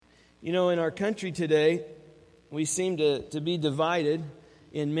You know, in our country today, we seem to be divided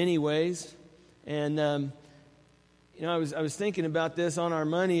in many ways. And, you know, I was thinking about this. On our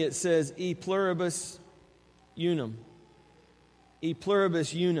money, it says, E pluribus unum. E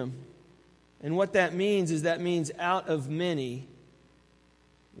pluribus unum. And what that means is out of many,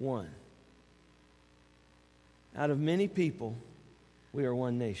 one. Out of many people, we are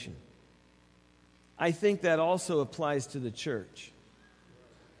one nation. I think that also applies to the church.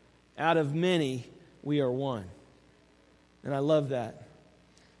 Out of many, we are one. And I love that.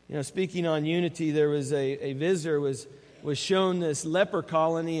 You know, speaking on unity, there was a visitor was shown this leper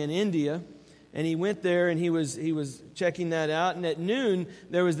colony in India, and he went there and he was checking that out. And at noon,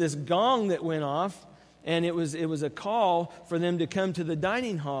 there was this gong that went off, and it was a call for them to come to the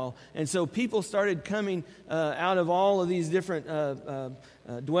dining hall. And so people started coming out of all of these different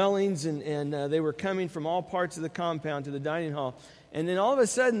dwellings, and they were coming from all parts of the compound to the dining hall. And then all of a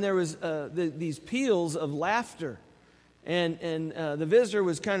sudden, there was these peals of laughter. And the visitor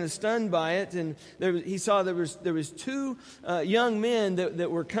was kind of stunned by it, and he saw there was two young men that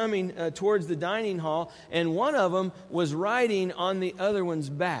were coming towards the dining hall, and one of them was riding on the other one's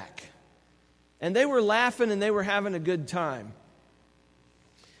back. And they were laughing, and they were having a good time.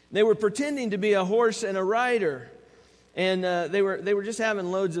 They were pretending to be a horse and a rider, and they were just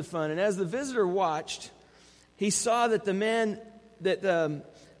having loads of fun. And as the visitor watched, he saw that the man that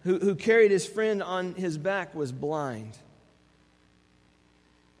who carried his friend on his back was blind.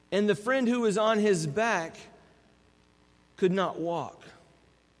 And the friend who was on his back could not walk.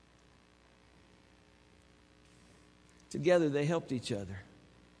 Together they helped each other.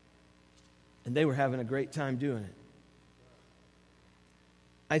 And they were having a great time doing it.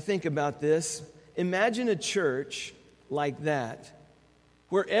 I think about this. Imagine a church like that,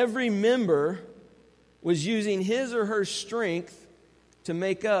 where every member was using his or her strength to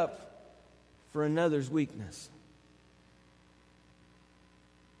make up for another's weakness.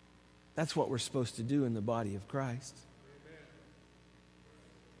 That's what we're supposed to do in the body of Christ.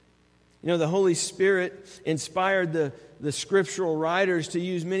 You know, the Holy Spirit inspired the scriptural writers to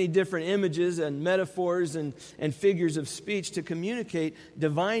use many different images and metaphors and figures of speech to communicate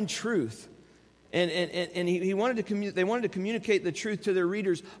divine truth. And they wanted to communicate the truth to their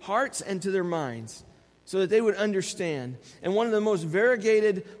readers' hearts and to their minds, so that they would understand. And one of the most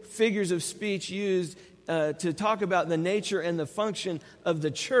variegated figures of speech used to talk about the nature and the function of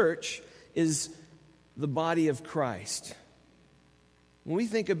the church is the body of Christ. When we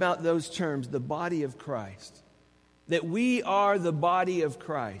think about those terms, the body of Christ, that we are the body of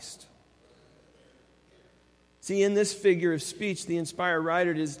Christ. See, in this figure of speech, the inspired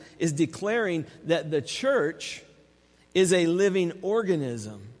writer is declaring that the church is a living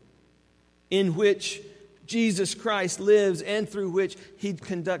organism in which Jesus Christ lives and through which He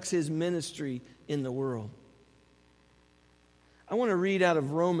conducts His ministry in the world. I want to read out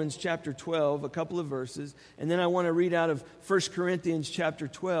of Romans chapter 12, a couple of verses, and then I want to read out of 1 Corinthians chapter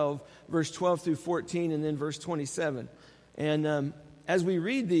 12, verse 12 through 14, and then verse 27. And as we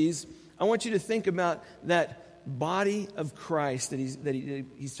read these, I want you to think about that body of Christ that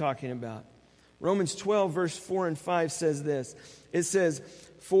he's talking about. Romans 12, verse 4 and 5 says this. It says,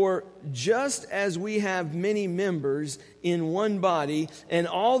 "For just as we have many members in one body, and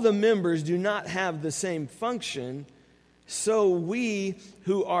all the members do not have the same function, so we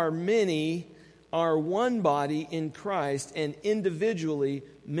who are many are one body in Christ, and individually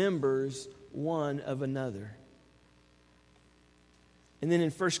members one of another." And then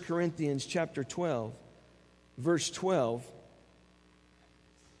in 1 Corinthians chapter 12, verse 12,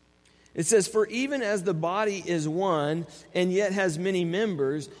 it says, "For even as the body is one and yet has many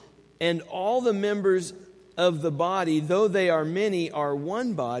members, and all the members of the body, though they are many, are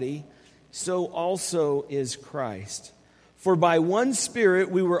one body, so also is Christ. For by one Spirit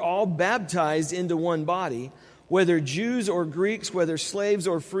we were all baptized into one body, whether Jews or Greeks, whether slaves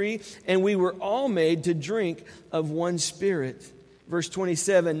or free, and we were all made to drink of one Spirit." Verse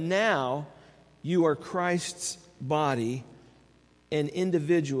 27, "Now you are Christ's body, and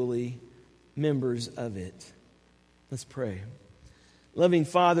individually members of it." Let's pray. Loving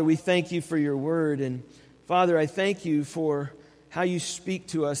Father, we thank you for your word. And Father, I thank you for how you speak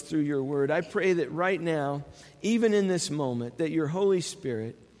to us through your word. I pray that right now, even in this moment, that your Holy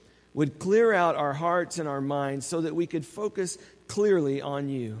Spirit would clear out our hearts and our minds so that we could focus clearly on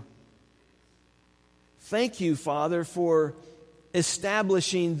you. Thank you, Father, for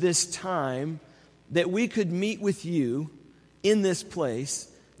establishing this time that we could meet with you in this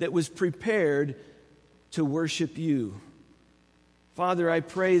place that was prepared to worship you. Father, I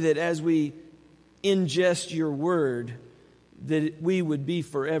pray that as we ingest your word, that we would be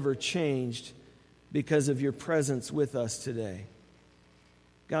forever changed because of your presence with us today.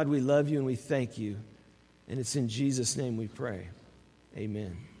 God, we love you and we thank you. And it's in Jesus' name we pray.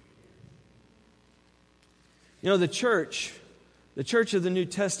 Amen. You know, the church of the New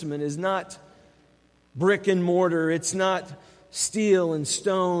Testament is not brick and mortar. It's not steel and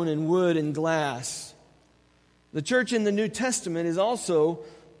stone and wood and glass. The church in the New Testament is also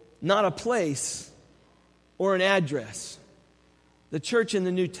not a place or an address. The church in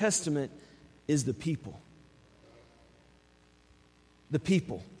the New Testament is the people. The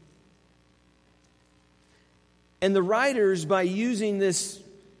people. And the writers, by using this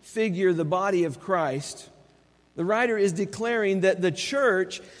figure, the body of Christ, the writer is declaring that the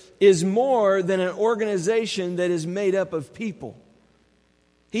church is more than an organization that is made up of people.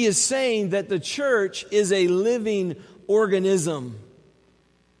 He is saying that the church is a living organism,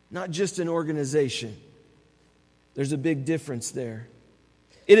 not just an organization. There's a big difference there.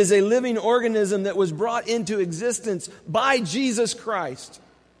 It is a living organism that was brought into existence by Jesus Christ.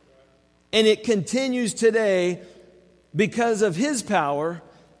 And it continues today because of His power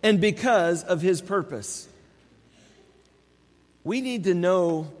and because of His purpose. We need to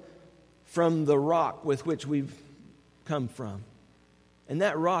know from the rock with which we've come from. And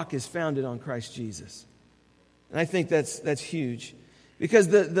that rock is founded on Christ Jesus. And I think that's huge. Because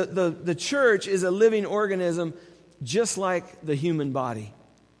the church is a living organism just like the human body.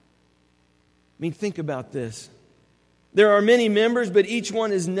 I mean, think about this. There are many members, but each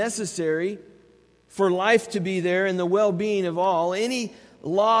one is necessary for life to be there and the well-being of all. Any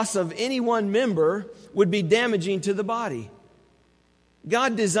loss of any one member would be damaging to the body.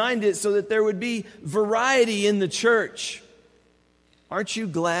 God designed it so that there would be variety in the church. Aren't you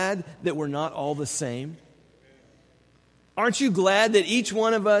glad that we're not all the same? Aren't you glad that each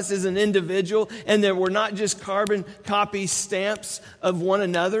one of us is an individual and that we're not just carbon copy stamps of one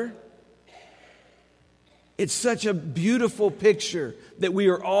another? It's such a beautiful picture that we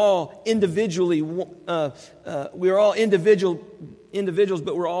are all individually, we are all individuals,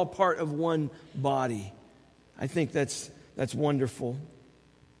 but we're all part of one body. I think that's wonderful.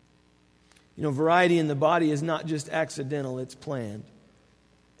 You know, variety in the body is not just accidental, it's planned.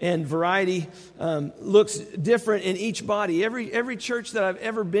 And variety looks different in each body. Every church that I've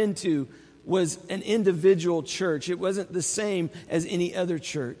ever been to was an individual church. It wasn't the same as any other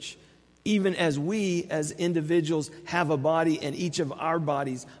church. Even as we as individuals have a body and each of our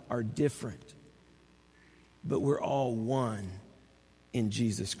bodies are different. But we're all one in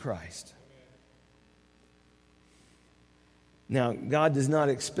Jesus Christ. Now, God does not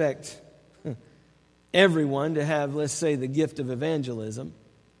expect everyone to have, let's say, the gift of evangelism.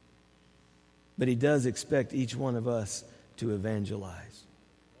 But He does expect each one of us to evangelize.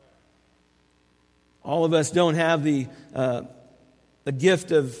 All of us don't have the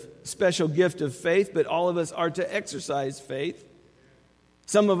special gift of faith, but all of us are to exercise faith.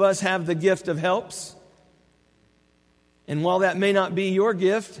 Some of us have the gift of helps. And while that may not be your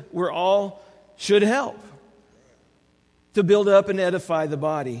gift, we all should help to build up and edify the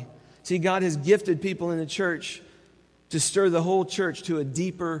body. See, God has gifted people in the church to stir the whole church to a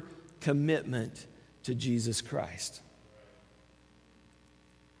deeper commitment to Jesus Christ.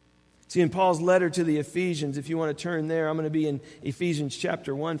 See, in Paul's letter to the Ephesians, if you want to turn there, I'm going to be in Ephesians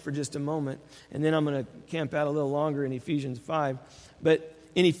chapter 1 for just a moment, and then I'm going to camp out a little longer in Ephesians 5. But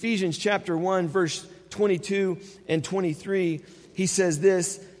in Ephesians chapter 1, verse 22 and 23, he says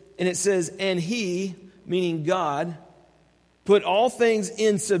this, and it says, "And He," meaning God, "put all things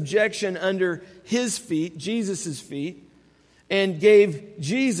in subjection under His feet," Jesus' feet, "and gave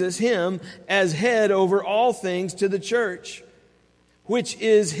Jesus," Him, "as head over all things to the church, which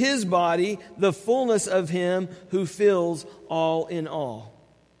is His body, the fullness of Him who fills all in all."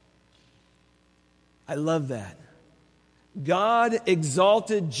 I love that. God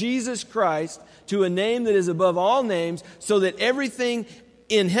exalted Jesus Christ to a name that is above all names, so that everything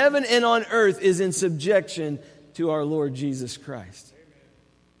in heaven and on earth is in subjection to our Lord Jesus Christ.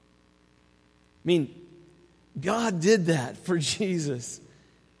 I mean, God did that for Jesus.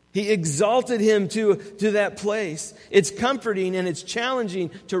 He exalted Him to that place. It's comforting and it's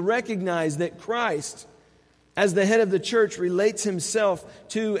challenging to recognize that Christ, as the head of the church, relates Himself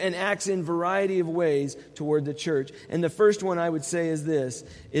to and acts in a variety of ways toward the church. And the first one I would say is this,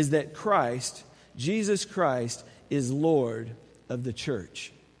 is that Christ, Jesus Christ, is Lord of the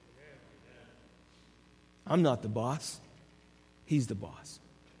church. I'm not the boss. He's the boss.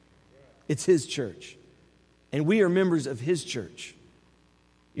 It's His church. And we are members of His church.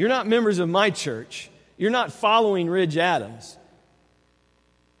 You're not members of my church. You're not following Ridge Adams.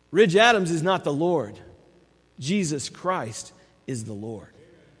 Ridge Adams is not the Lord. Jesus Christ is the Lord.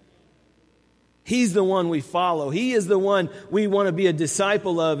 He's the one we follow. He is the one we want to be a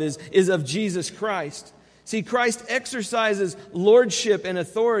disciple of, is of Jesus Christ. See, Christ exercises lordship and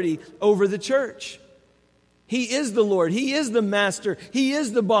authority over the church. He is the Lord. He is the master. He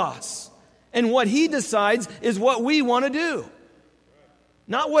is the boss. And what He decides is what we want to do.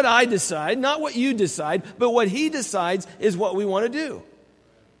 Not what I decide, not what you decide, but what He decides is what we want to do.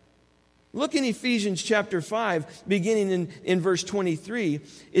 Look in Ephesians chapter 5, beginning in verse 23.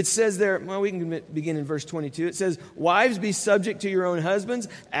 It says there, well, we can begin in verse 22. It says, "Wives, be subject to your own husbands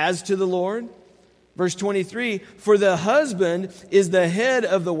as to the Lord." Verse 23, "For the husband is the head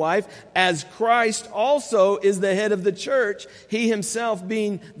of the wife, as Christ also is the head of the church, He Himself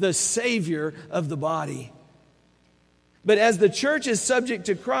being the Savior of the body. But as the church is subject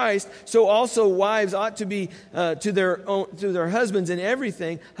to Christ, so also wives ought to be to their husbands in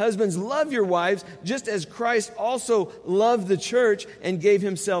everything. Husbands, love your wives, just as Christ also loved the church and gave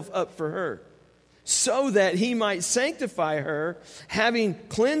Himself up for her, so that He might sanctify her, having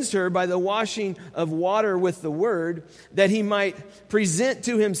cleansed her by the washing of water with the word, that He might present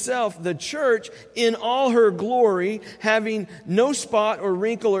to Himself the church in all her glory, having no spot or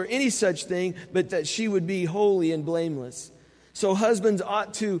wrinkle or any such thing, but that she would be holy and blameless. So husbands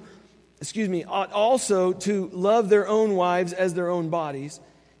ought also to love their own wives as their own bodies.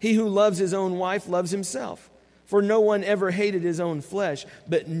 He who loves his own wife loves himself. For no one ever hated his own flesh,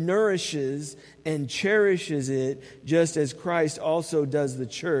 but nourishes and cherishes it, just as Christ also does the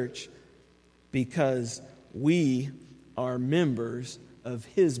church, because we are members of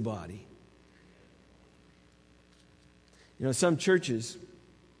His body." You know, some churches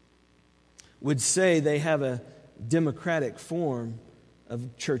would say they have a democratic form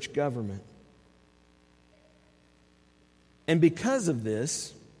of church government. And because of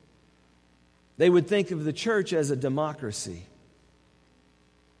this, they would think of the church as a democracy.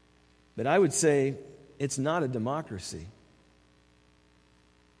 But I would say it's not a democracy.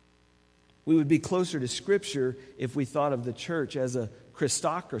 We would be closer to Scripture if we thought of the church as a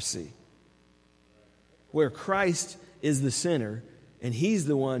Christocracy, where Christ is the center and He's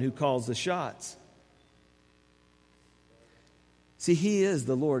the one who calls the shots. See, He is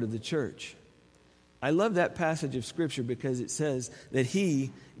the Lord of the church. I love that passage of Scripture because it says that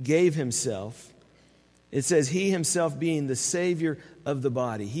He gave Himself. It says He Himself being the Savior of the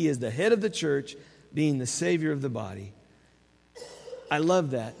body. He is the head of the church, being the Savior of the body. I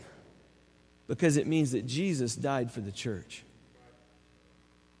love that because it means that Jesus died for the church.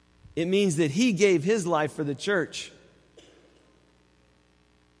 It means that He gave His life for the church.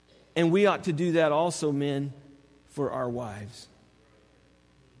 And we ought to do that also, men, for our wives.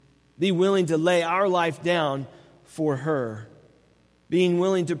 Be willing to lay our life down for her. Being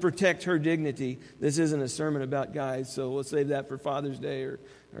willing to protect her dignity. This isn't a sermon about guys, so we'll save that for Father's Day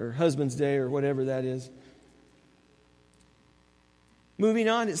or Husband's Day or whatever that is. Moving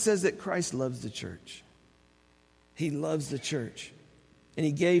on, it says that Christ loves the church. He loves the church. And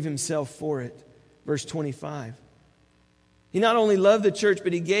He gave Himself for it. Verse 25. He not only loved the church,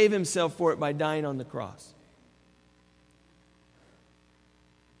 but He gave Himself for it by dying on the cross.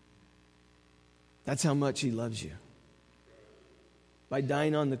 That's how much He loves you. By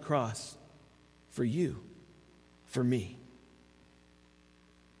dying on the cross for you, for me.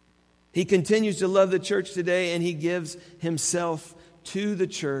 He continues to love the church today, and He gives Himself to the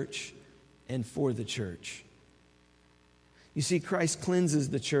church and for the church. You see, Christ cleanses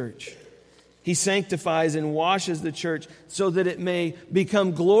the church. He sanctifies and washes the church so that it may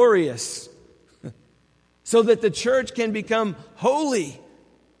become glorious, so that the church can become holy.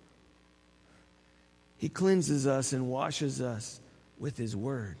 He cleanses us and washes us with His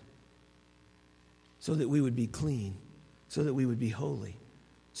word so that we would be clean, so that we would be holy,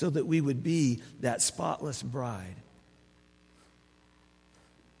 so that we would be that spotless bride.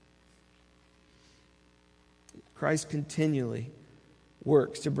 Christ continually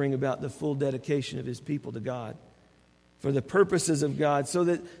works to bring about the full dedication of His people to God for the purposes of God, so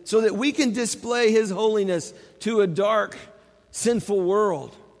that we can display His holiness to a dark, sinful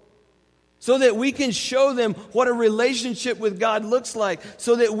world. So that we can show them what a relationship with God looks like.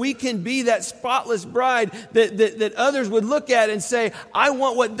 So that we can be that spotless bride that others would look at and say, I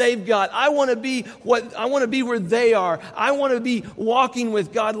want what they've got. I want to be where they are. I want to be walking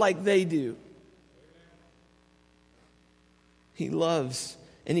with God like they do. He loves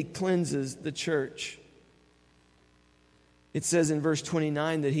and He cleanses the church. It says in verse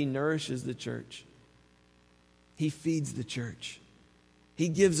 29 that He nourishes the church. He feeds the church. He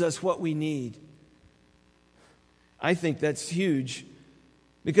gives us what we need. I think that's huge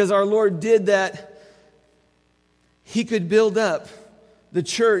because our Lord did that He could build up the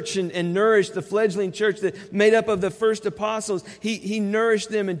church and nourish the fledgling church that made up of the first apostles. He nourished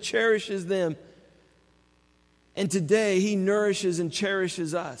them and cherishes them. And today He nourishes and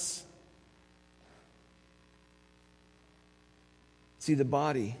cherishes us. See, the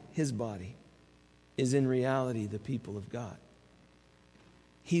body, His body, is in reality the people of God.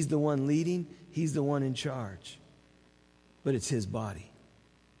 He's the one leading. He's the one in charge. But it's His body.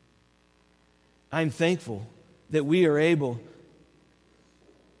 I'm thankful that we are able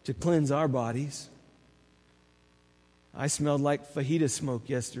to cleanse our bodies. I smelled like fajita smoke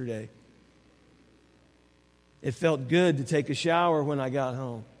yesterday. It felt good to take a shower when I got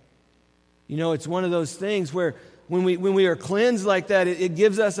home. You know, it's one of those things where when we are cleansed like that, it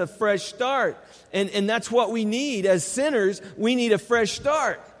gives us a fresh start. And that's what we need. As sinners, we need a fresh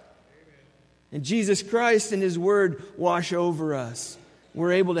start. And Jesus Christ and His Word wash over us.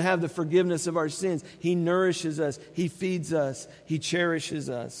 We're able to have the forgiveness of our sins. He nourishes us. He feeds us. He cherishes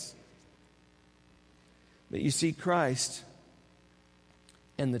us. But you see, Christ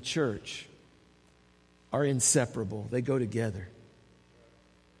and the church are inseparable. They go together.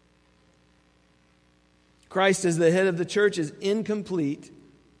 Christ as the head of the church is incomplete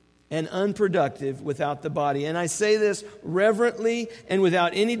and unproductive without the body. And I say this reverently and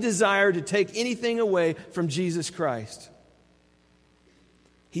without any desire to take anything away from Jesus Christ.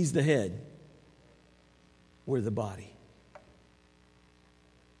 He's the head. We're the body.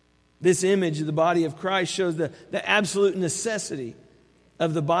 This image of the body of Christ shows the absolute necessity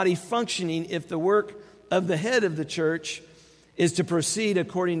of the body functioning if the work of the head of the church is to proceed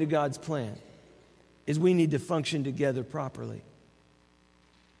according to God's plan. Is we need to function together properly.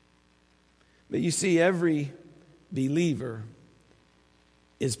 But you see, every believer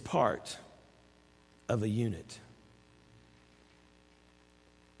is part of a unit.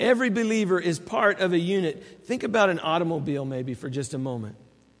 Every believer is part of a unit. Think about an automobile maybe for just a moment.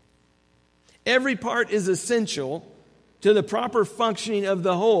 Every part is essential to the proper functioning of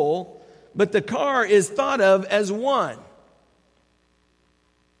the whole, but the car is thought of as one.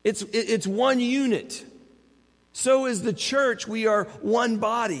 It's one unit. So is the church. We are one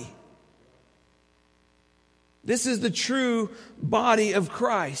body. This is the true body of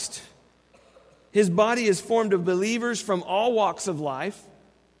Christ. His body is formed of believers from all walks of life.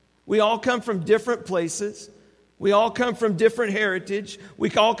 We all come from different places. We all come from different heritage. We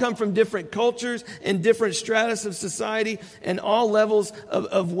all come from different cultures and different stratus of society and all levels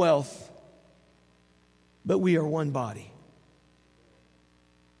of wealth. But we are one body.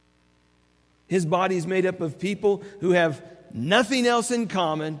 His body is made up of people who have nothing else in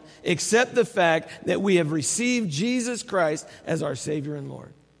common except the fact that we have received Jesus Christ as our Savior and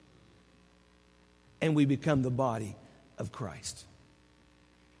Lord. And we become the body of Christ.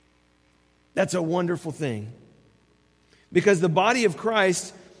 That's a wonderful thing. Because the body of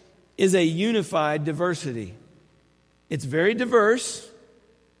Christ is a unified diversity. It's very diverse,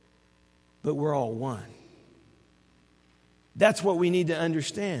 but we're all one. That's what we need to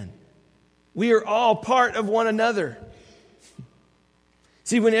understand. We are all part of one another.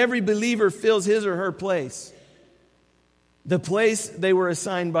 See, when every believer fills his or her place, the place they were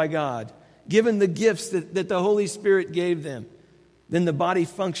assigned by God, given the gifts that the Holy Spirit gave them, then the body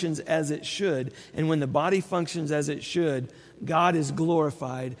functions as it should. And when the body functions as it should, God is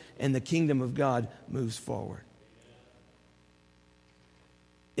glorified and the kingdom of God moves forward.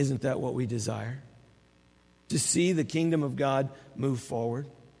 Isn't that what we desire? To see the kingdom of God move forward?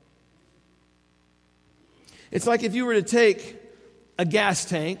 It's like if you were to take a gas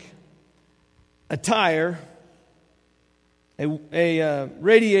tank, a tire, a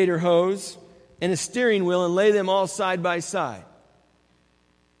radiator hose, and a steering wheel and lay them all side by side.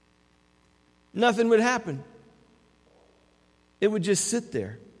 Nothing would happen. It would just sit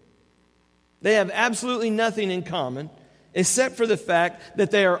there. They have absolutely nothing in common except for the fact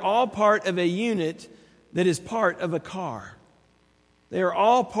that they are all part of a unit that is part of a car. They are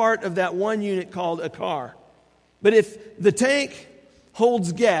all part of that one unit called a car. But if the tank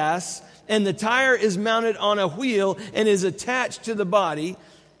holds gas and the tire is mounted on a wheel and is attached to the body,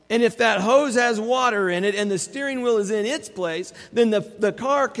 and if that hose has water in it and the steering wheel is in its place, then the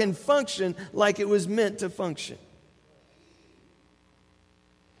car can function like it was meant to function.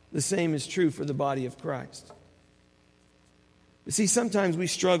 The same is true for the body of Christ. But see, sometimes we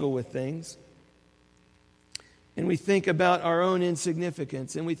struggle with things. And we think about our own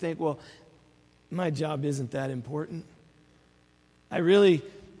insignificance. And we think, well, my job isn't that important. I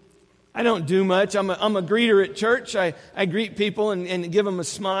don't do much. I'm a greeter at church. I greet people and give them a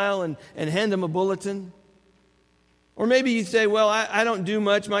smile and hand them a bulletin. Or maybe you say, well, I don't do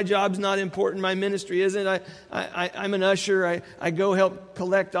much. My job's not important. My ministry isn't. I'm an usher. I go help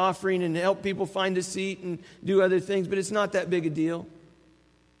collect offering and help people find a seat and do other things, but it's not that big a deal.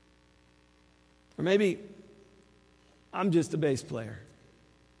 Or maybe I'm just a bass player.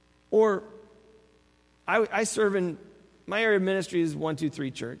 Or I serve in, my area of ministry is 123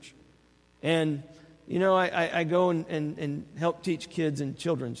 Church. And, I go and help teach kids in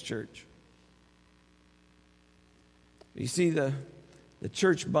children's church. You see, the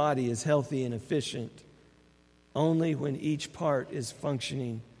church body is healthy and efficient only when each part is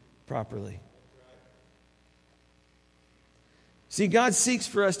functioning properly. See, God seeks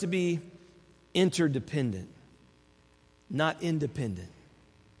for us to be interdependent, not independent.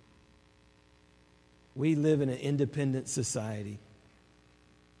 We live in an independent society.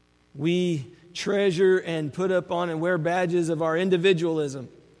 We treasure and put up on and wear badges of our individualism.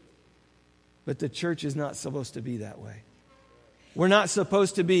 But the church is not supposed to be that way. We're not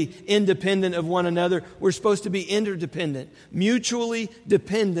supposed to be independent of one another. We're supposed to be interdependent, mutually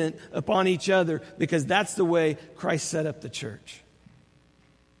dependent upon each other, because that's the way Christ set up the church.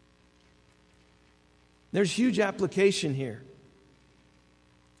 There's huge application here.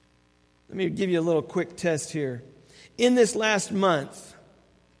 Let me give you a little quick test here. In this last month,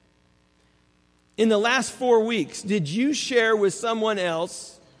 in the last 4 weeks, did you share with someone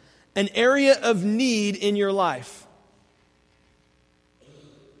else an area of need in your life?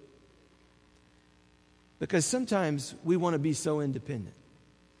 Because sometimes we want to be so independent.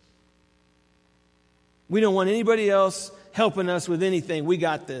 We don't want anybody else helping us with anything. We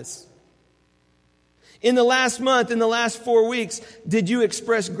got this. In the last month, in the last 4 weeks, did you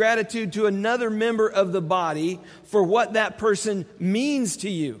express gratitude to another member of the body for what that person means to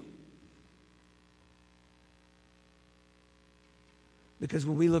you? Because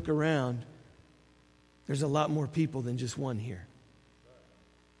when we look around, there's a lot more people than just one here.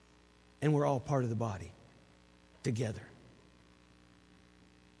 And we're all part of the body together.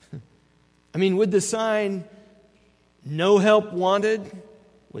 I mean, would the sign, "No help wanted,"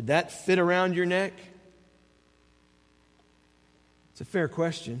 would that fit around your neck? It's a fair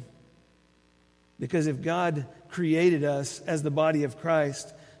question. Because if God created us as the body of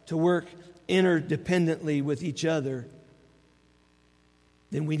Christ to work interdependently with each other,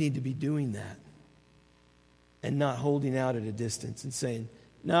 then we need to be doing that and not holding out at a distance and saying,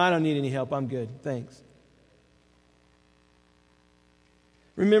 "No, I don't need any help. I'm good. Thanks."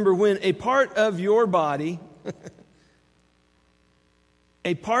 Remember, when a part of your body,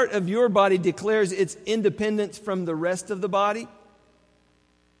 declares its independence from the rest of the body,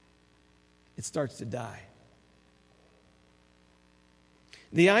 it starts to die.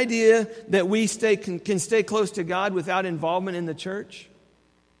 The idea that we can stay close to God without involvement in the church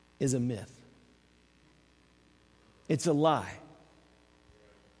is a myth. It's a lie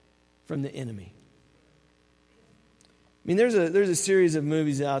from the enemy. I mean, there's a series of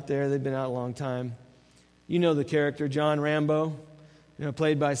movies out there. They've been out a long time. You know the character, John Rambo,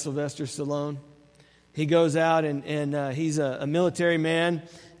 played by Sylvester Stallone. He goes out and he's a military man,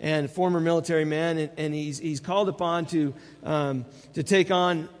 and former military man, and he's called upon to take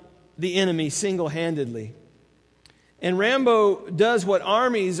on the enemy single-handedly. And Rambo does what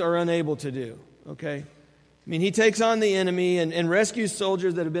armies are unable to do, okay? I mean, he takes on the enemy and rescues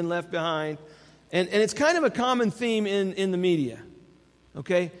soldiers that have been left behind. And it's kind of a common theme in the media,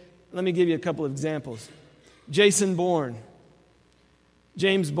 okay? Let me give you a couple of examples. Jason Bourne,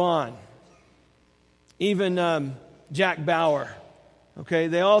 James Bond, even Jack Bauer, okay?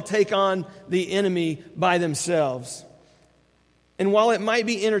 They all take on the enemy by themselves. And while it might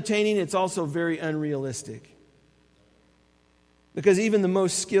be entertaining, it's also very unrealistic. Because even the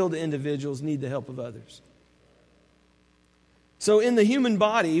most skilled individuals need the help of others. So in the human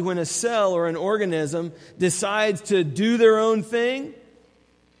body, when a cell or an organism decides to do their own thing,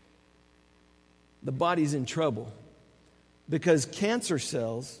 the body's in trouble. Because cancer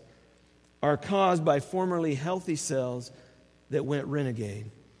cells are caused by formerly healthy cells that went renegade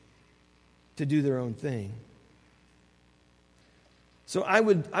to do their own thing. So I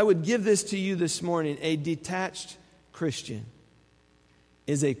would give this to you this morning. A detached Christian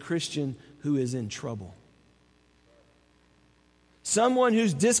is a Christian who is in trouble. Someone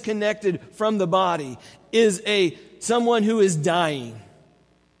who's disconnected from the body is someone who is dying.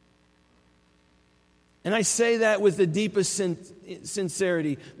 And I say that with the deepest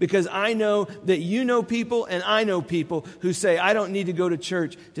sincerity, because I know that you know people and I know people who say, "I don't need to go to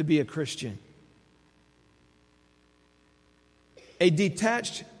church to be a Christian." A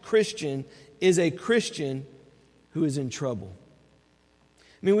detached Christian is a Christian who is in trouble.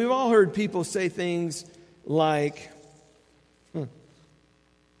 I mean, we've all heard people say things like,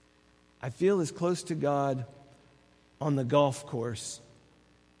 I feel as close to God on the golf course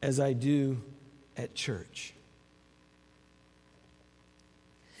as I do at church.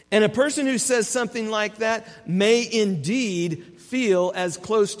 And a person who says something like that may indeed feel as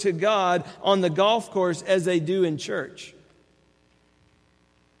close to God on the golf course as they do in church,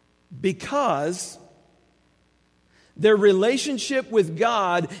 because their relationship with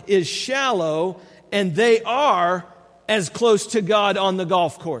God is shallow and they are as close to God on the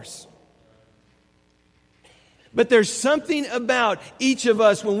golf course. But there's something about each of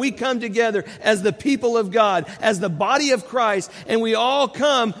us when we come together as the people of God, as the body of Christ, and we all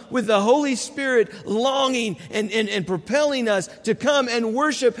come with the Holy Spirit longing and propelling us to come and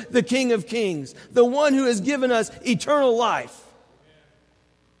worship the King of Kings, the one who has given us eternal life.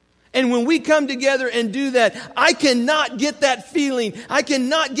 And when we come together and do that, I cannot get that feeling. I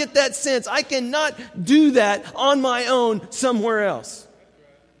cannot get that sense. I cannot do that on my own somewhere else.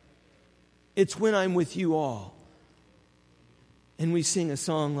 It's when I'm with you all. And we sing a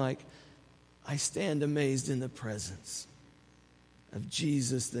song like, I stand amazed in the presence of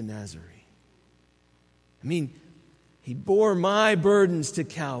Jesus the Nazarene. I mean, He bore my burdens to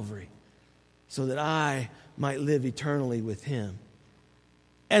Calvary so that I might live eternally with Him.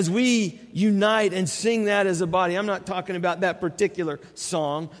 As we unite and sing that as a body, I'm not talking about that particular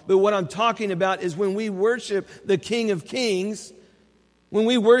song, but what I'm talking about is when we worship the King of Kings, when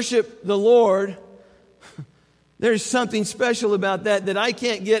we worship the Lord, there's something special about that I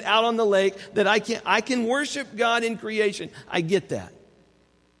can't get out on the lake, that I can worship God in creation. I get that.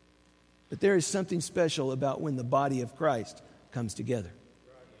 But there is something special about when the body of Christ comes together.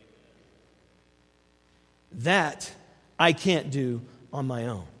 That I can't do on my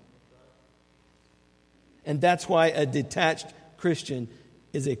own. And that's why a detached Christian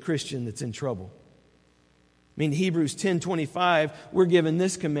is a Christian that's in trouble. I mean, Hebrews 10:25, we're given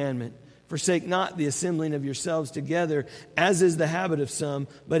this commandment. Forsake not the assembling of yourselves together, as is the habit of some,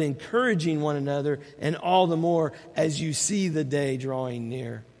 but encouraging one another, and all the more as you see the day drawing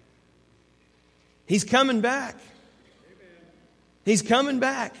near. He's coming back. He's coming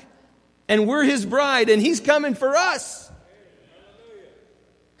back. And we're His bride, and He's coming for us.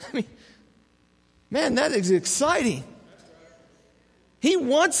 I mean, man, that is exciting. He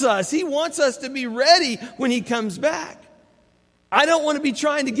wants us. He wants us to be ready when He comes back. I don't want to be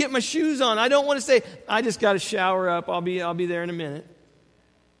trying to get my shoes on. I don't want to say, I just got to shower up. I'll be there in a minute.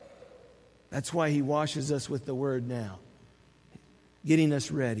 That's why He washes us with the Word now. Getting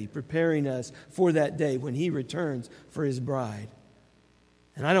us ready, preparing us for that day when He returns for His bride.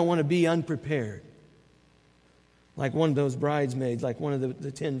 And I don't want to be unprepared. Like one of those bridesmaids, like one of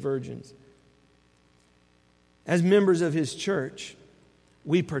the 10 virgins. As members of His church,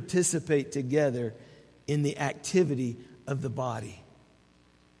 we participate together in the activity of the body.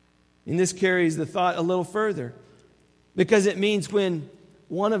 And this carries the thought a little further, because it means when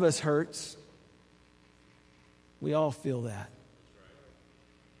one of us hurts, we all feel that.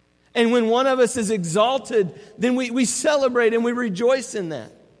 And when one of us is exalted, then we celebrate and we rejoice in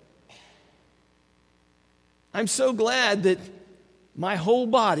that. I'm so glad that my whole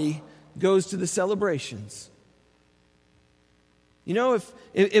body goes to the celebrations. You know,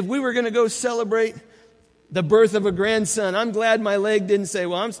 if we were going to go celebrate the birth of a grandson, I'm glad my leg didn't say,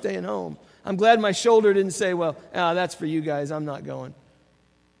 well, I'm staying home. I'm glad my shoulder didn't say, well, that's for you guys, I'm not going.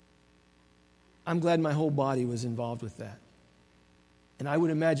 I'm glad my whole body was involved with that. And I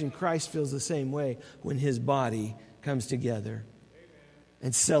would imagine Christ feels the same way when His body comes together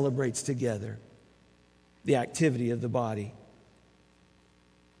and celebrates together the activity of the body.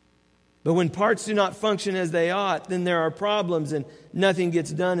 But when parts do not function as they ought, then there are problems and nothing gets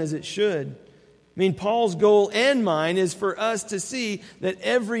done as it should. I mean, Paul's goal and mine is for us to see that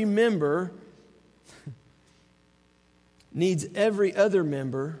every member needs every other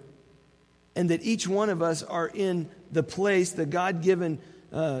member, and that each one of us are in the place, the God-given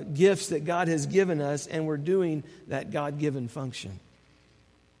gifts that God has given us, and we're doing that God-given function.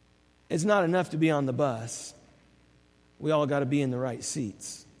 It's not enough to be on the bus. We all got to be in the right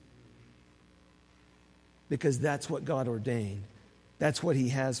seats. Because that's what God ordained. That's what He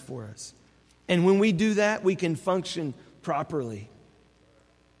has for us. And when we do that, we can function properly.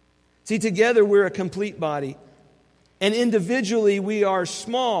 See, together we're a complete body. And individually we are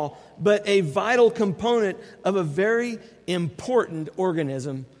small, but a vital component of a very important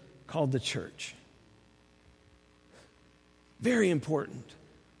organism called the church. Very important.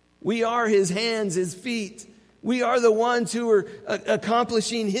 We are His hands, His feet. We are the ones who are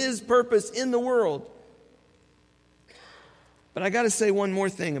accomplishing His purpose in the world. But I got to say one more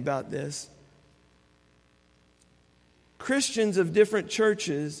thing about this. Christians of different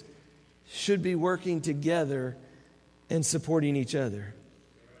churches should be working together and supporting each other.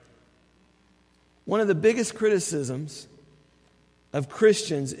 One of the biggest criticisms of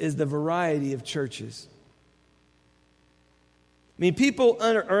Christians is the variety of churches. I mean, people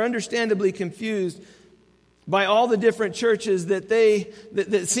are understandably confused by all the different churches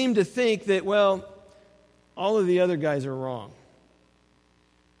that seem to think that, well, all of the other guys are wrong.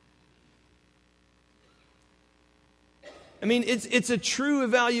 I mean, it's a true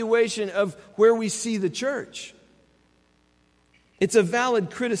evaluation of where we see the church. It's a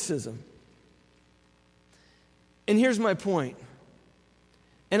valid criticism. And here's my point.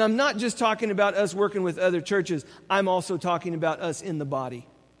 And I'm not just talking about us working with other churches. I'm also talking about us in the body.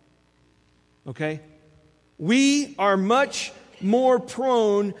 Okay? We are much more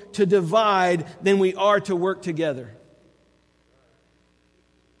prone to divide than we are to work together.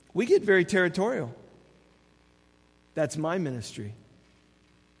 We get very territorial. That's my ministry.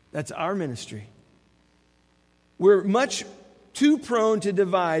 That's our ministry. We're much too prone to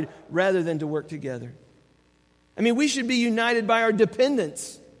divide rather than to work together. I mean, we should be united by our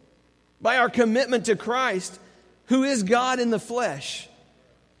dependence, by our commitment to Christ, who is God in the flesh.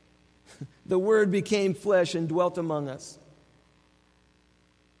 The Word became flesh and dwelt among us,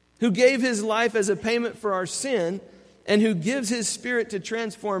 who gave His life as a payment for our sin, and who gives His Spirit to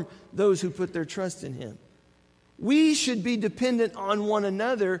transform those who put their trust in Him. We should be dependent on one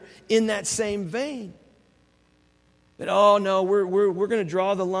another in that same vein. But, oh no, we're going to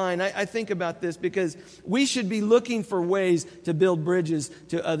draw the line. I think about this because we should be looking for ways to build bridges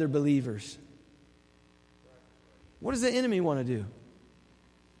to other believers. What does the enemy want to do?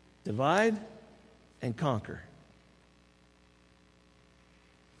 Divide and conquer.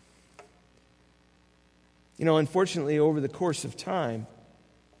 You know, unfortunately, over the course of time,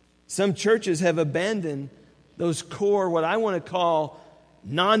 some churches have abandoned those core, what I want to call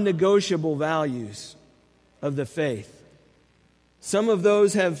non-negotiable values of the faith. Some of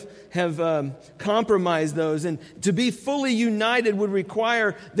those have compromised those, and to be fully united would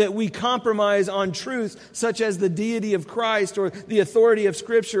require that we compromise on truths such as the deity of Christ or the authority of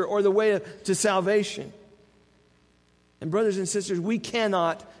Scripture or the way to salvation. And brothers and sisters, we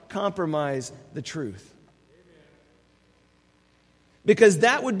cannot compromise the truth, because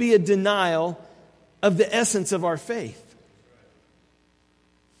that would be a denial of the essence of our faith.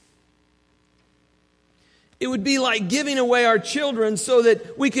 It would be like giving away our children so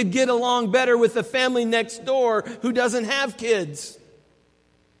that we could get along better with the family next door who doesn't have kids.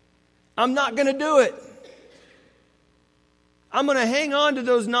 I'm not going to do it. I'm going to hang on to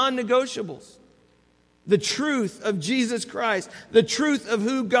those non-negotiables. The truth of Jesus Christ, the truth of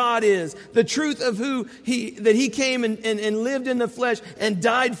who God is, the truth of that He came and lived in the flesh and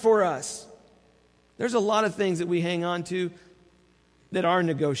died for us. There's a lot of things that we hang on to that are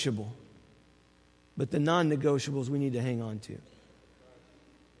negotiable. But the non-negotiables we need to hang on to.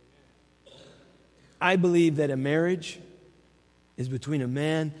 I believe that a marriage is between a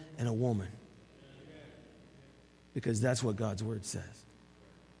man and a woman, because that's what God's Word says.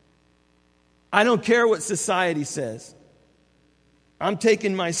 I don't care what society says. I'm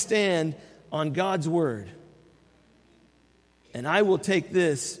taking my stand on God's Word. And I will take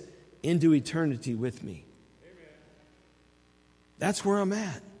this into eternity with me. That's where I'm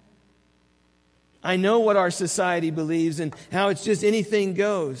at. I know what our society believes and how it's just anything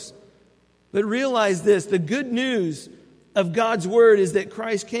goes. But realize this, the good news of God's Word is that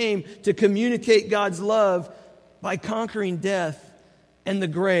Christ came to communicate God's love by conquering death and the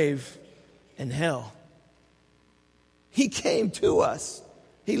grave and hell. He came to us.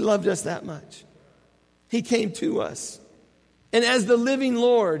 He loved us that much. He came to us. And as the living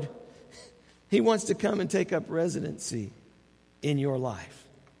Lord, He wants to come and take up residency in your life.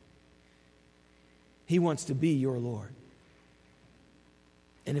 He wants to be your Lord.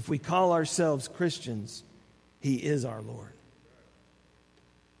 And if we call ourselves Christians, He is our Lord.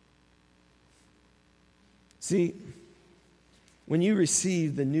 See, when you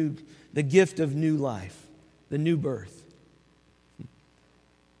receive the gift of new life, the new birth,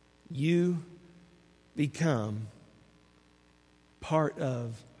 you become part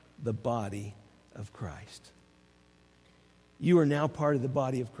of the body of Christ. You are now part of the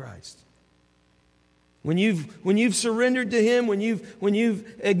body of Christ. When you've surrendered to Him, when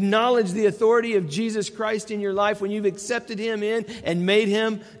you've acknowledged the authority of Jesus Christ in your life, when you've accepted Him in and made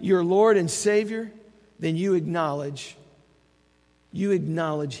Him your Lord and Savior, then you acknowledge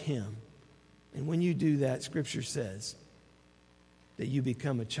Him. And when you do that, Scripture says that you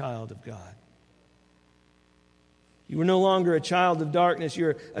become a child of God. You are no longer a child of darkness,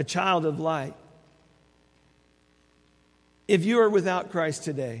 you're a child of light. If you are without Christ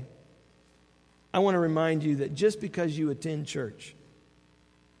today, I want to remind you that just because you attend church,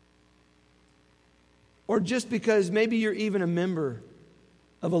 or just because maybe you're even a member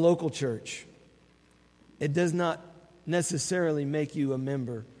of a local church, it does not necessarily make you a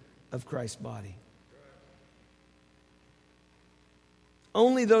member of Christ's body.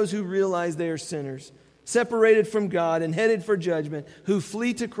 Only those who realize they are sinners, separated from God and headed for judgment, who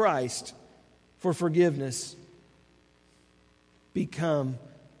flee to Christ for forgiveness, become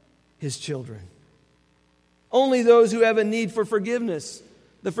His children. Only those who have a need for forgiveness,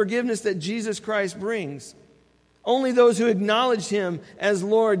 the forgiveness that Jesus Christ brings. Only those who acknowledge Him as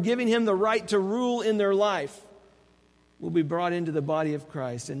Lord, giving Him the right to rule in their life, will be brought into the body of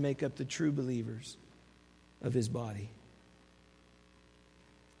Christ and make up the true believers of His body.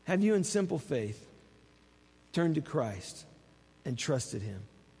 Have you in simple faith turned to Christ and trusted Him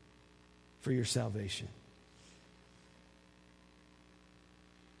for your salvation?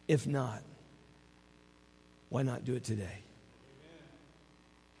 If not, why not do it today? Amen.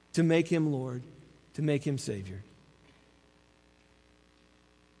 To make Him Lord, to make Him Savior.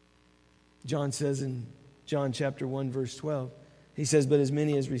 John says in John chapter 1, verse 12, he says, "But as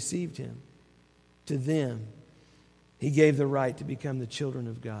many as received Him, to them He gave the right to become the children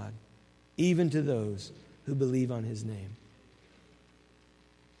of God, even to those who believe on His name."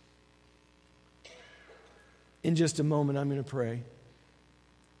 In just a moment, I'm going to pray.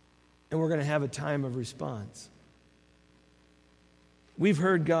 And we're going to have a time of response. We've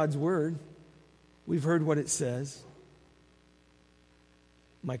heard God's word. We've heard what it says.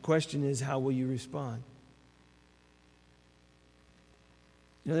 My question is, how will you respond?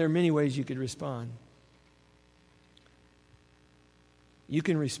 You know, there are many ways you could respond. You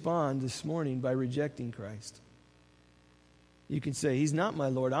can respond this morning by rejecting Christ. You can say, He's not my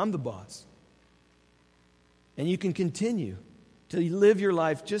Lord, I'm the boss. And you can continue to live your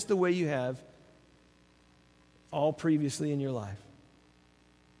life just the way you have all previously in your life.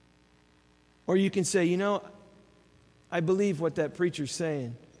 Or you can say, you know, I believe what that preacher's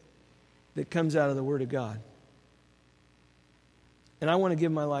saying that comes out of the Word of God. And I want to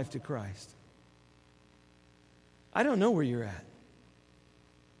give my life to Christ. I don't know where you're at.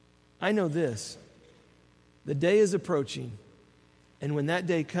 I know this. The day is approaching, and when that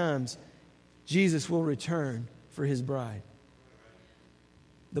day comes, Jesus will return for His bride,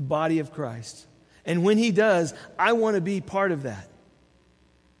 the body of Christ. And when He does, I want to be part of that.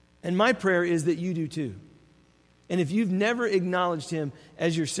 And my prayer is that you do too. And if you've never acknowledged Him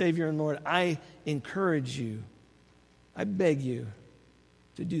as your Savior and Lord, I encourage you, I beg you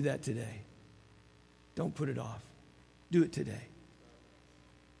to do that today. Don't put it off. Do it today.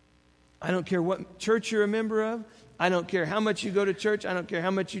 I don't care what church you're a member of. I don't care how much you go to church. I don't care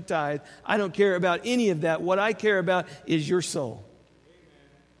how much you tithe. I don't care about any of that. What I care about is your soul.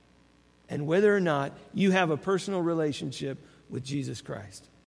 And whether or not you have a personal relationship with Jesus Christ.